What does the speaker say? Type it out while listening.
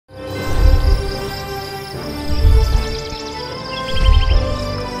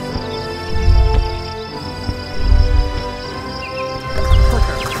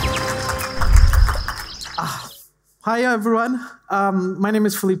Hi, everyone. My name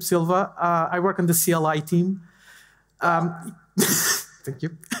is Filipe Silva. I work on the CLI team. Thank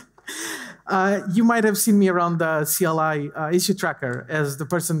you. You might have seen me around the CLI issue tracker as the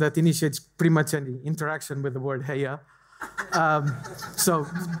person that initiates pretty much any interaction with the word heya. So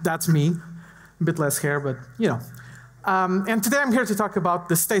that's me. A bit less hair, but you know. And today I'm here to talk about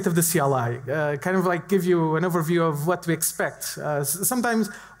the state of the CLI, kind of like give you an overview of what we expect. Sometimes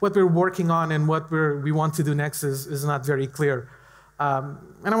what we're working on and what we want to do next is not very clear. And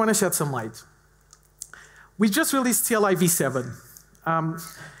I want to shed some light. We just released CLI v7.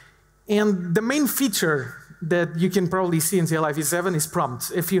 And the main feature that you can probably see in CLI v7 is prompts.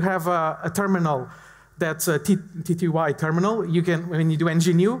 If you have a terminal that's a TTY terminal, you can, when you do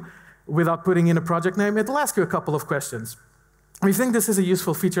ng-new, without putting in a project name, it'll ask you a couple of questions. We think this is a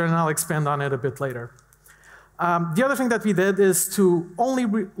useful feature, and I'll expand on it a bit later. The other thing that we did is to only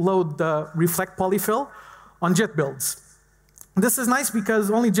load the reflect polyfill on JIT builds. This is nice because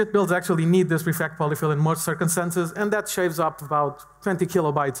only JIT builds actually need this reflect polyfill in most circumstances, and that shaves up about 20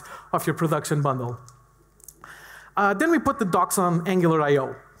 kilobytes of your production bundle. Then we put the docs on Angular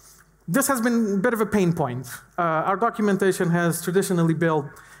I/O. This has been a bit of a pain point. Our documentation has traditionally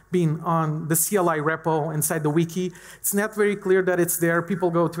been on the CLI repo inside the wiki. It's not very clear that it's there. People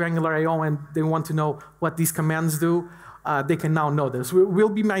go to Angular I/O and they want to know what these commands do. They can now know this. We'll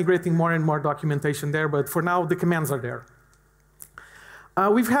be migrating more and more documentation there, but for now, the commands are there.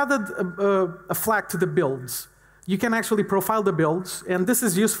 We've added a flag to the builds. You can actually profile the builds, and this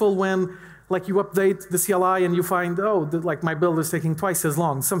is useful when like you update the CLI and you find, oh, like my build is taking twice as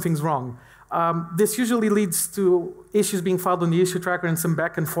long, something's wrong. This usually leads to issues being filed on the issue tracker and some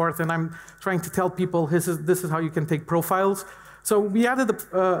back and forth, and I'm trying to tell people this is how you can take profiles. So we added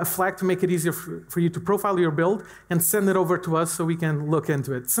a flag to make it easier for you to profile your build and send it over to us so we can look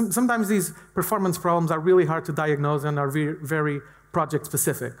into it. Sometimes these performance problems are really hard to diagnose and are very project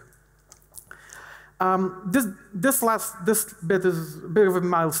specific. This bit is a bit of a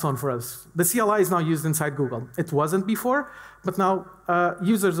milestone for us. The CLI is now used inside Google. It wasn't before, but now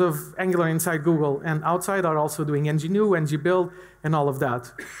users of Angular inside Google and outside are also doing ng-new, ng-build, and all of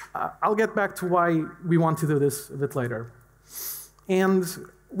that. I'll get back to why we want to do this a bit later. And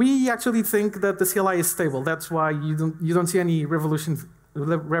we actually think that the CLI is stable. That's why you don't see any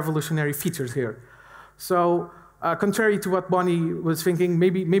revolutionary features here. So contrary to what Bonnie was thinking,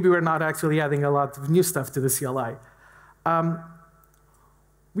 maybe we're not actually adding a lot of new stuff to the CLI.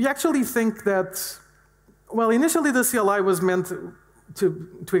 We actually think that, well, initially the CLI was meant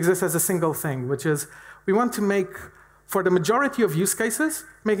to exist as a single thing, which is we want to make, for the majority of use cases,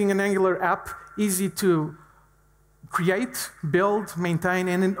 making an Angular app easy to create, build, maintain,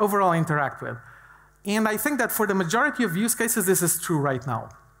 and overall interact with. And I think that for the majority of use cases, this is true right now.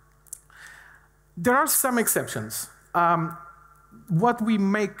 There are some exceptions. What we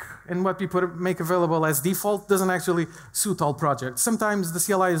make and what we make available as default doesn't actually suit all projects. Sometimes the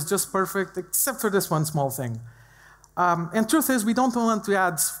CLI is just perfect, except for this one small thing. And truth is, we don't want to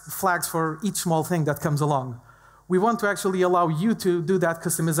add flags for each small thing that comes along. We want to actually allow you to do that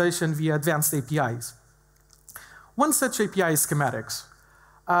customization via advanced APIs. One such API is schematics.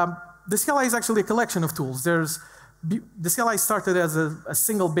 The CLI is actually a collection of tools. The CLI started as a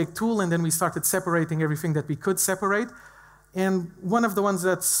single big tool, and then we started separating everything that we could separate. And one of the ones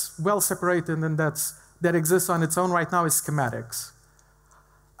that's well separated and that exists on its own right now is schematics.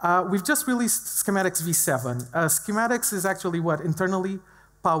 We've just released schematics v7. Schematics is actually what internally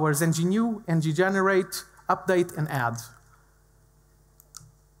powers ng-new, ng-generate, update, and add.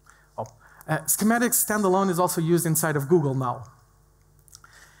 Schematics standalone is also used inside of Google now.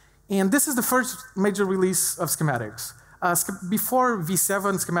 And this is the first major release of schematics. Before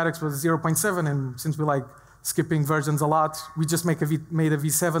v7, schematics was 0.7, and since we like skipping versions a lot, we just made a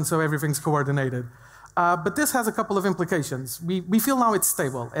v7 so everything's coordinated. But this has a couple of implications. We feel now it's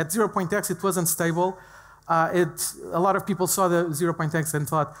stable. At 0.x, it wasn't stable. A lot of people saw the 0.x and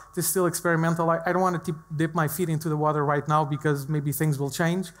thought, this is still experimental. I don't want to dip my feet into the water right now because maybe things will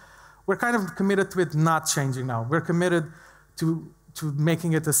change. We're kind of committed to it not changing now. We're committed to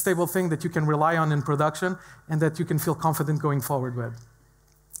making it a stable thing that you can rely on in production and that you can feel confident going forward with.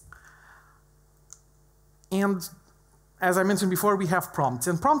 And as I mentioned before, we have prompts.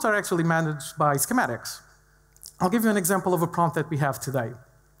 And prompts are actually managed by schematics. I'll give you an example of a prompt that we have today.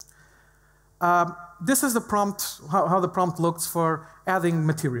 This is the prompt, how the prompt looks for adding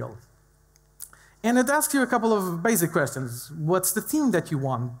material. And it asks you a couple of basic questions. What's the theme that you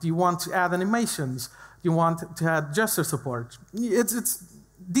want? Do you want to add animations? Do you want to add gesture support?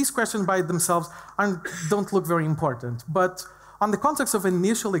 These questions by themselves don't look very important. But on the context of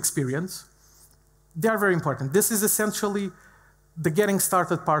initial experience, They are very important. This is essentially the getting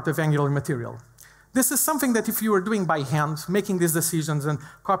started part of Angular material. This is something that if you were doing by hand, making these decisions and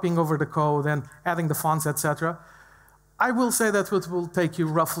copying over the code and adding the fonts, etc., I will say that it will take you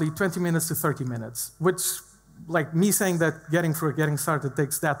roughly 20 minutes to 30 minutes, which, like me saying that getting started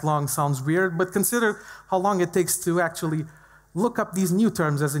takes that long sounds weird, but consider how long it takes to actually look up these new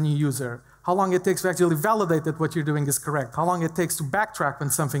terms as a new user, how long it takes to actually validate that what you're doing is correct, how long it takes to backtrack when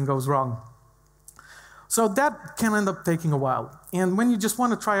something goes wrong. So that can end up taking a while. And when you just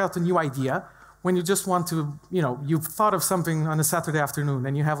want to try out a new idea, when you just want to, you've thought of something on a Saturday afternoon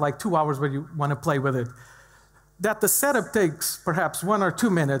and you have like 2 hours where you want to play with it, that the setup takes perhaps 1 or 2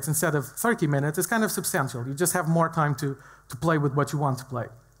 minutes instead of 30 minutes is kind of substantial. You just have more time to play with what you want to play.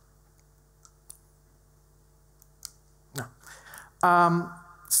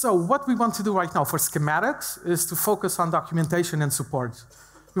 So what we want to do right now for schematics is to focus on documentation and support.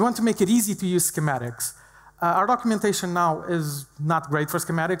 We want to make it easy to use schematics. Our documentation now is not great for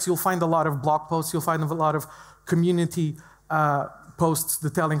schematics. You'll find a lot of blog posts. You'll find a lot of community posts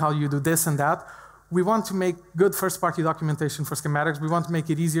detailing how you do this and that. We want to make good first-party documentation for schematics. We want to make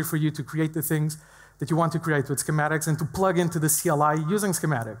it easier for you to create the things that you want to create with schematics and to plug into the CLI using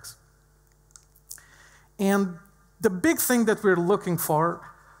schematics. And the big thing that we're looking for,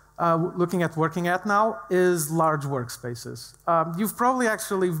 working at now, is large workspaces. You've probably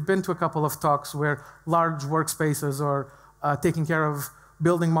actually been to a couple of talks where large workspaces or taking care of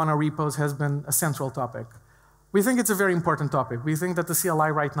building monorepos has been a central topic. We think it's a very important topic. We think that the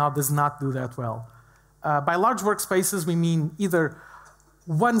CLI right now does not do that well. By large workspaces, we mean either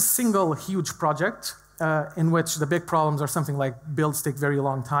one single huge project in which the big problems are something like builds take very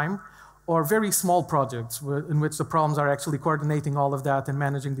long time, or very small projects in which the problems are actually coordinating all of that and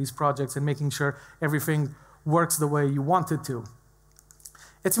managing these projects and making sure everything works the way you want it to.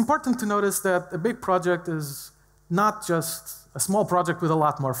 It's important to notice that a big project is not just a small project with a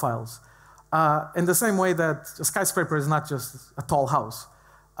lot more files. In the same way that a skyscraper is not just a tall house.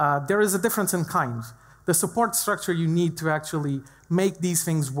 There is a difference in kind. The support structure you need to actually make these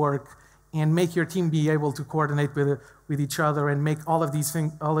things work and make your team be able to coordinate with each other and make all of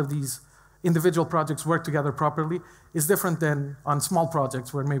these individual projects work together properly is different than on small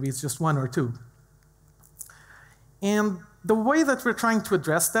projects where maybe it's just 1 or 2. And the way that we're trying to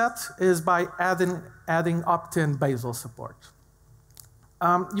address that is by adding opt-in Bazel support.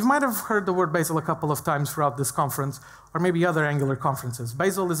 You might have heard the word Bazel a couple of times throughout this conference, or maybe other Angular conferences.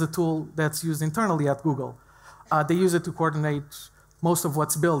 Bazel is a tool that's used internally at Google. They use it to coordinate most of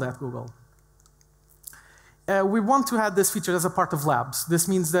what's built at Google. We want to add this feature as a part of labs. This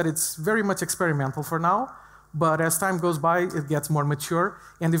means that it's very much experimental for now, but as time goes by, it gets more mature,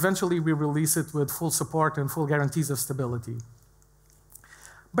 and eventually we release it with full support and full guarantees of stability.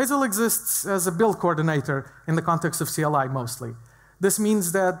 Bazel exists as a build coordinator in the context of CLI mostly. This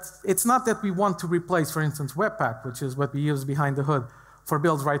means that it's not that we want to replace, for instance, Webpack, which is what we use behind the hood for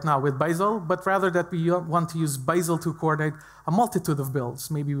builds right now with Bazel, but rather that we want to use Bazel to coordinate a multitude of builds.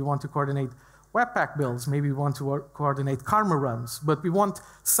 Maybe we want to coordinate Webpack builds, maybe we want to coordinate Karma runs, but we want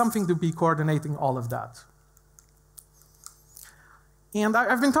something to be coordinating all of that. And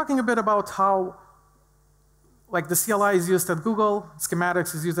I've been talking a bit about how the CLI is used at Google,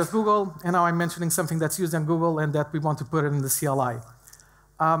 schematics is used at Google, and now I'm mentioning something that's used at Google and that we want to put it in the CLI.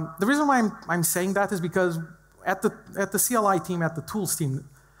 The reason why I'm saying that is because at the CLI team, at the tools team,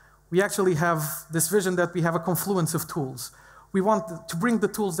 we actually have this vision that we have a confluence of tools. We want to bring the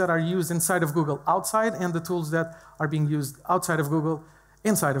tools that are used inside of Google outside and the tools that are being used outside of Google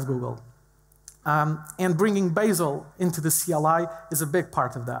inside of Google. And bringing Bazel into the CLI is a big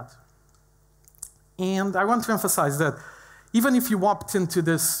part of that. And I want to emphasize that even if you opt into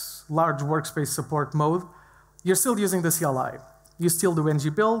this large workspace support mode, you're still using the CLI. You still do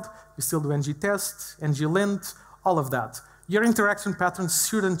ng-build, you still do ng-test, ng-lint, all of that. Your interaction patterns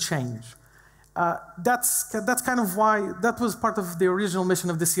shouldn't change. That's kind of why that was part of the original mission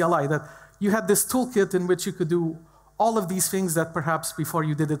of the CLI, that you had this toolkit in which you could do all of these things that perhaps before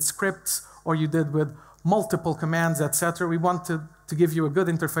you did it scripts or you did with multiple commands, etc. We wanted to give you a good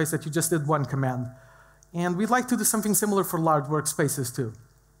interface that you just did one command. And we'd like to do something similar for large workspaces too.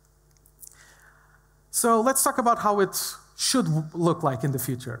 So let's talk about how it should look like in the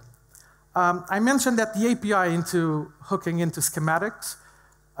future. I mentioned that the API into hooking into schematics,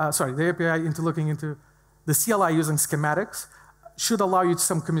 the API into looking into the CLI using schematics should allow you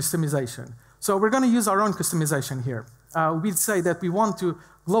some customization. So we're going to use our own customization here. We'd say that we want to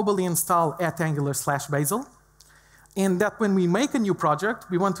globally install @Angular/Bazel, and that when we make a new project,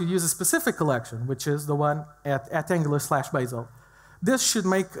 we want to use a specific collection, which is the one @Angular/Bazel. This should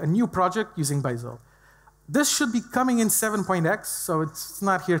make a new project using Bazel. This should be coming in 7.x, so it's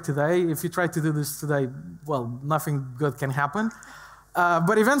not here today. If you try to do this today, well, nothing good can happen.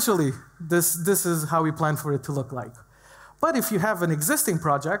 But eventually, this is how we plan for it to look like. But if you have an existing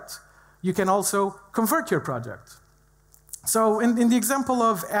project, you can also convert your project. So in the example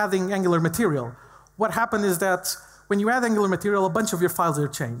of adding Angular material, what happened is that when you add Angular material, a bunch of your files are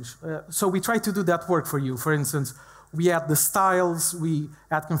changed. So we try to do that work for you. For instance, we add the styles, we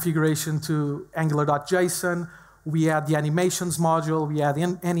add configuration to angular.json, we add the animations module, we add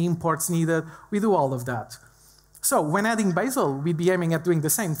any imports needed, we do all of that. So when adding Bazel, we'd be aiming at doing the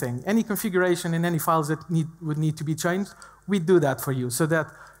same thing. Any configuration in any files that would need to be changed, we'd do that for you so that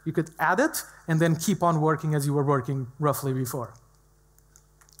you could add it and then keep on working as you were working roughly before.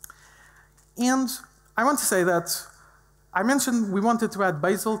 And I want to say that I mentioned we wanted to add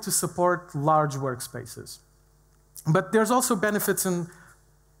Bazel to support large workspaces. But there's also benefits in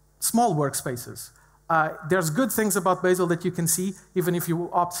small workspaces. There's good things about Bazel that you can see even if you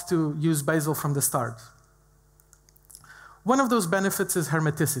opt to use Bazel from the start. One of those benefits is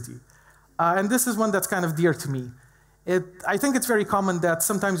hermeticity. And this is one that's kind of dear to me. I think it's very common that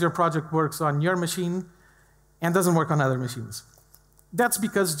sometimes your project works on your machine and doesn't work on other machines. That's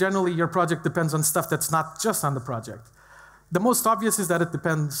because generally your project depends on stuff that's not just on the project. The most obvious is that it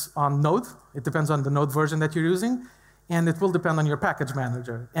depends on Node. It depends on the Node version that you're using, and it will depend on your package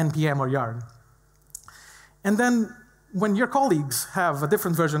manager, NPM or Yarn. And then when your colleagues have a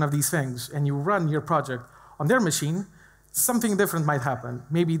different version of these things and you run your project on their machine, something different might happen.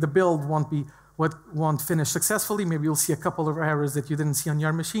 Maybe the build won't finish successfully. Maybe you'll see a couple of errors that you didn't see on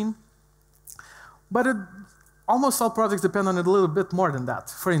your machine. But almost all projects depend on it a little bit more than that.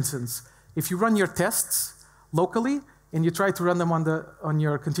 For instance, if you run your tests locally and you try to run them on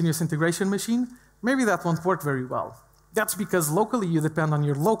your continuous integration machine, maybe that won't work very well. That's because locally you depend on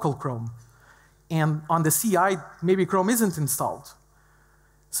your local Chrome. And on the CI, maybe Chrome isn't installed.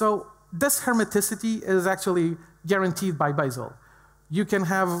 So this hermeticity is actually guaranteed by Bazel. You can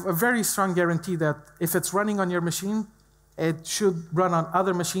have a very strong guarantee that if it's running on your machine, it should run on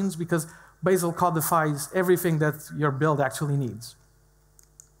other machines because Bazel codifies everything that your build actually needs.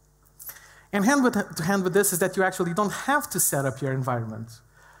 And hand with this is that you actually don't have to set up your environment.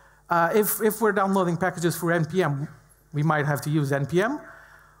 If we're downloading packages for NPM, we might have to use NPM,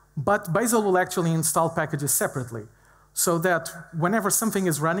 but Bazel will actually install packages separately, so that whenever something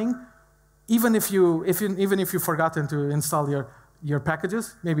is running, even if you've forgotten to install your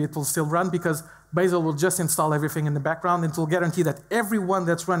packages, maybe it will still run because Bazel will just install everything in the background and it will guarantee that everyone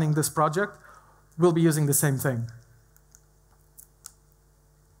that's running this project will be using the same thing.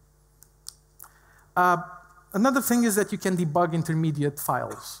 Another thing is that you can debug intermediate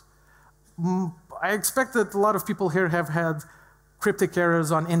files. I expect that a lot of people here have had cryptic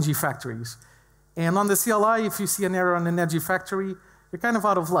errors on ng factories. And on the CLI, if you see an error on an ng factory, you're kind of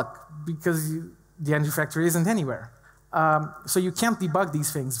out of luck because the ng factory isn't anywhere. So you can't debug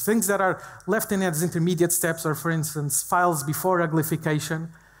these things. Things that are left in as intermediate steps are, for instance, files before uglification.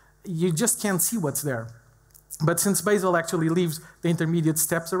 You just can't see what's there. But since Bazel actually leaves the intermediate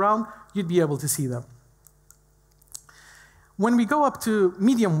steps around, you'd be able to see them. When we go up to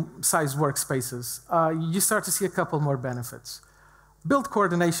medium-sized workspaces, you start to see a couple more benefits. Build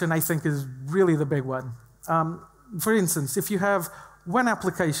coordination, I think, is really the big one. For instance, if you have one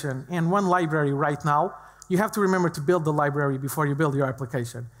application and one library right now, you have to remember to build the library before you build your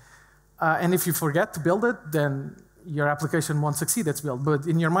application. And if you forget to build it, then your application won't succeed its build. But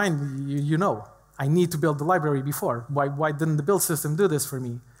in your mind, you know, I need to build the library before. Why didn't the build system do this for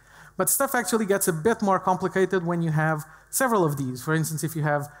me? But stuff actually gets a bit more complicated when you have several of these. For instance, if you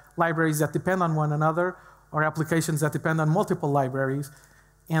have libraries that depend on one another, or applications that depend on multiple libraries,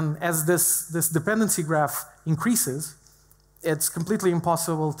 and as this dependency graph increases, it's completely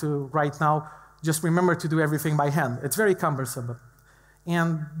impossible to, right now, just remember to do everything by hand. It's very cumbersome.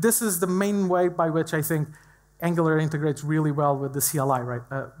 And this is the main way by which I think Angular integrates really well with the CLI, right?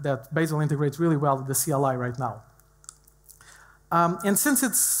 That Bazel integrates really well with the CLI right now. And since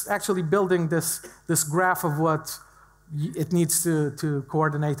it's actually building this graph of what it needs to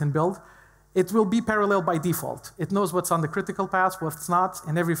coordinate and build, it will be parallel by default. It knows what's on the critical path, what's not,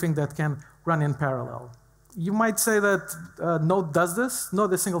 and everything that can run in parallel. You might say that Node does this.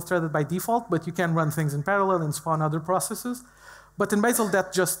 Node is single-threaded by default, but you can run things in parallel and spawn other processes. But in Bazel,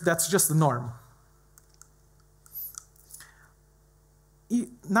 that's just the norm.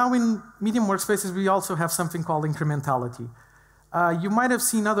 Now in medium workspaces, we also have something called incrementality. You might have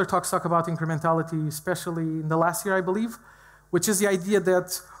seen other talks talk about incrementality, especially in the last year, I believe, which is the idea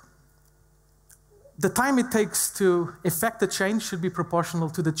that the time it takes to effect the change should be proportional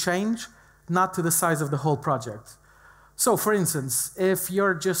to the change, not to the size of the whole project. So for instance, if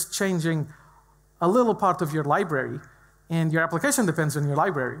you're just changing a little part of your library and your application depends on your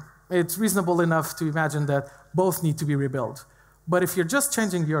library, it's reasonable enough to imagine that both need to be rebuilt. But if you're just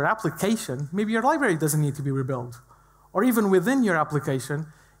changing your application, maybe your library doesn't need to be rebuilt. Or even within your application,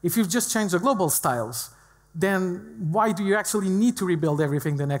 if you've just changed the global styles, then why do you actually need to rebuild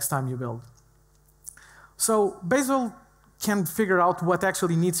everything the next time you build? So Bazel can figure out what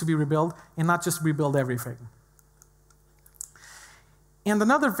actually needs to be rebuilt and not just rebuild everything. And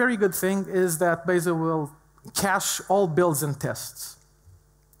another very good thing is that Bazel will cache all builds and tests.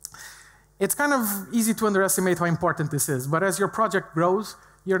 It's kind of easy to underestimate how important this is, but as your project grows,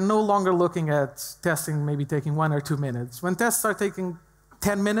 you're no longer looking at testing maybe taking 1 or 2 minutes. When tests are taking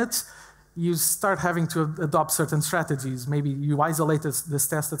 10 minutes, you start having to adopt certain strategies. Maybe you isolate this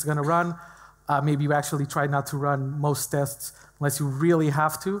test that's going to run. Maybe you actually try not to run most tests unless you really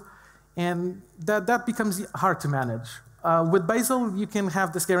have to. And that becomes hard to manage. With Bazel, you can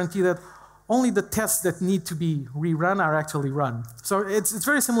have this guarantee that only the tests that need to be rerun are actually run. So it's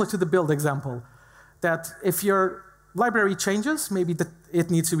very similar to the build example, that if your library changes, maybe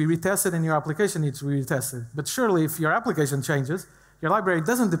it needs to be retested and your application needs to be retested. But surely if your application changes, your library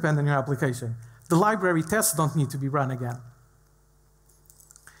doesn't depend on your application. The library tests don't need to be run again.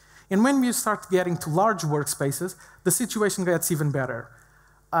 And when you start getting to large workspaces, the situation gets even better.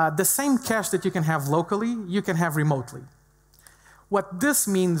 The same cache that you can have locally, you can have remotely. What this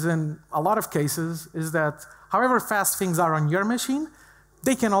means in a lot of cases is that however fast things are on your machine,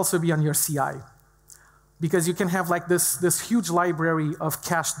 they can also be on your CI. Because you can have like this huge library of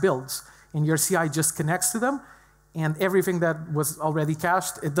cached builds, and your CI just connects to them, and everything that was already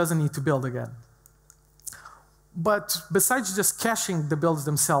cached, it doesn't need to build again. But besides just caching the builds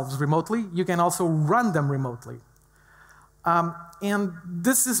themselves remotely, you can also run them remotely. And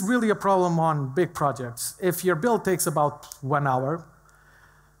this is really a problem on big projects. If your build takes about 1 hour,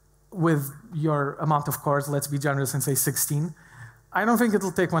 with your amount of cores, let's be generous and say 16, I don't think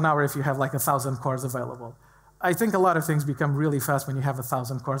it'll take 1 hour if you have like 1,000 cores available. I think a lot of things become really fast when you have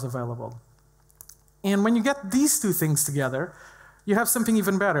 1,000 cores available. And when you get these two things together, you have something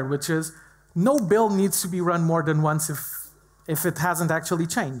even better, which is no build needs to be run more than once if it hasn't actually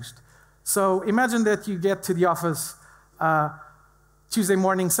changed. So imagine that you get to the office Tuesday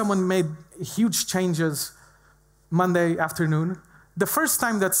morning, someone made huge changes Monday afternoon. The first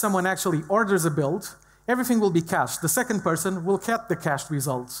time that someone actually orders a build, everything will be cached. The second person will get the cached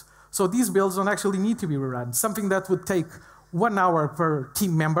results. So these builds don't actually need to be rerun. Something that would take 1 hour per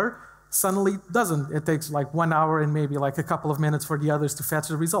team member suddenly doesn't. It takes like 1 hour and maybe like a couple of minutes for the others to fetch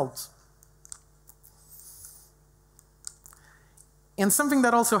the results. And something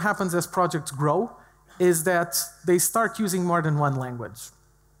that also happens as projects grow is that they start using more than one language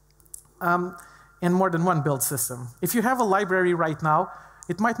and more than one build system. If you have a library right now,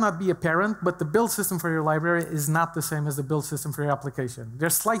 it might not be apparent, but the build system for your library is not the same as the build system for your application. They're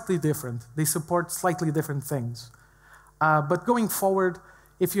slightly different. They support slightly different things. But going forward,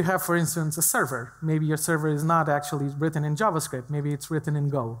 if you have, for instance, a server, maybe your server is not actually written in JavaScript, maybe it's written in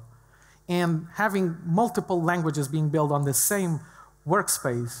Go. And having multiple languages being built on the same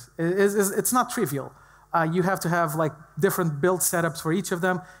workspace, it's not trivial. You have to have like different build setups for each of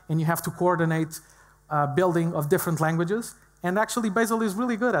them, and you have to coordinate building of different languages. And actually, Bazel is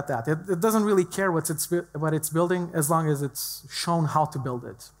really good at that. It doesn't really care what it's building as long as it's shown how to build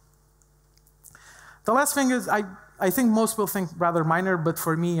it. The last thing is, I think most will think rather minor, but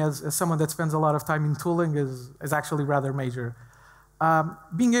for me, as someone that spends a lot of time in tooling, is actually rather major.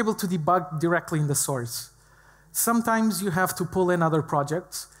 Being able to debug directly in the source. Sometimes you have to pull in other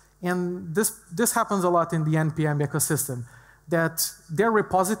projects, and this happens a lot in the NPM ecosystem, that their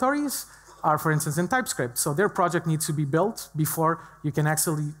repositories are, for instance, in TypeScript. So their project needs to be built before you can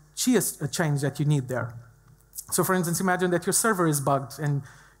actually choose a change that you need there. So for instance, imagine that your server is bugged and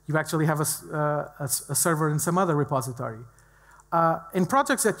you actually have a server in some other repository. In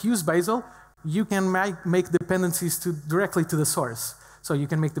projects that use Bazel, you can make dependencies directly to the source. So you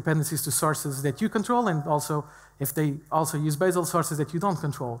can make dependencies to sources that you control, and also, if they also use Bazel, sources that you don't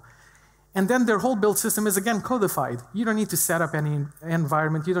control. And then their whole build system is again codified. You don't need to set up any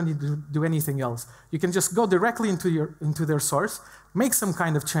environment. You don't need to do anything else. You can just go directly into their source, make some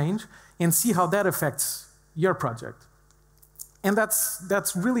kind of change, and see how that affects your project. And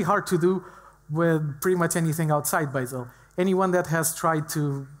that's really hard to do with pretty much anything outside Bazel. Anyone that has tried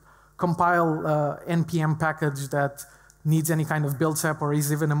to compile an NPM package that needs any kind of build step or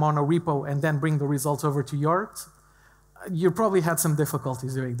is even a mono repo and then bring the results over to yours, you probably had some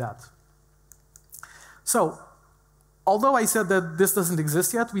difficulties doing that. So, although I said that this doesn't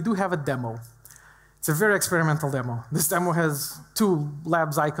exist yet, we do have a demo. It's a very experimental demo. This demo has 2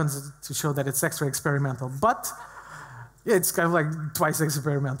 labs icons to show that it's extra experimental, but it's kind of like twice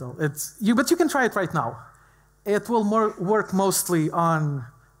experimental. But you can try it right now. It will work mostly on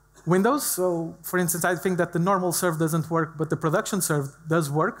Windows. So, for instance, I think that the normal serve doesn't work, but the production serve does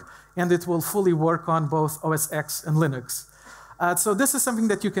work, and it will fully work on both OS X and Linux. So this is something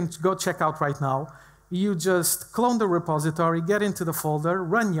that you can go check out right now. You just clone the repository, get into the folder,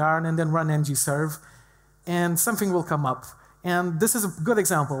 run yarn, and then run ngserve, and something will come up. And this is a good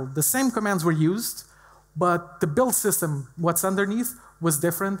example. The same commands were used, but the build system, what's underneath, was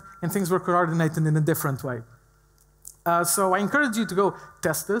different, and things were coordinated in a different way. So I encourage you to go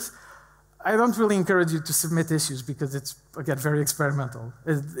test this. I don't really encourage you to submit issues because it's, again, very experimental.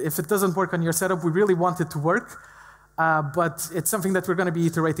 If it doesn't work on your setup, we really want it to work, but it's something that we're going to be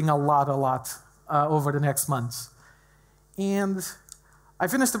iterating a lot over the next months. And I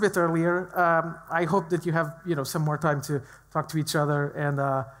finished a bit earlier. I hope that you have some more time to talk to each other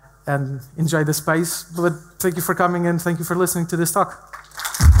and enjoy the space. But thank you for coming and thank you for listening to this talk.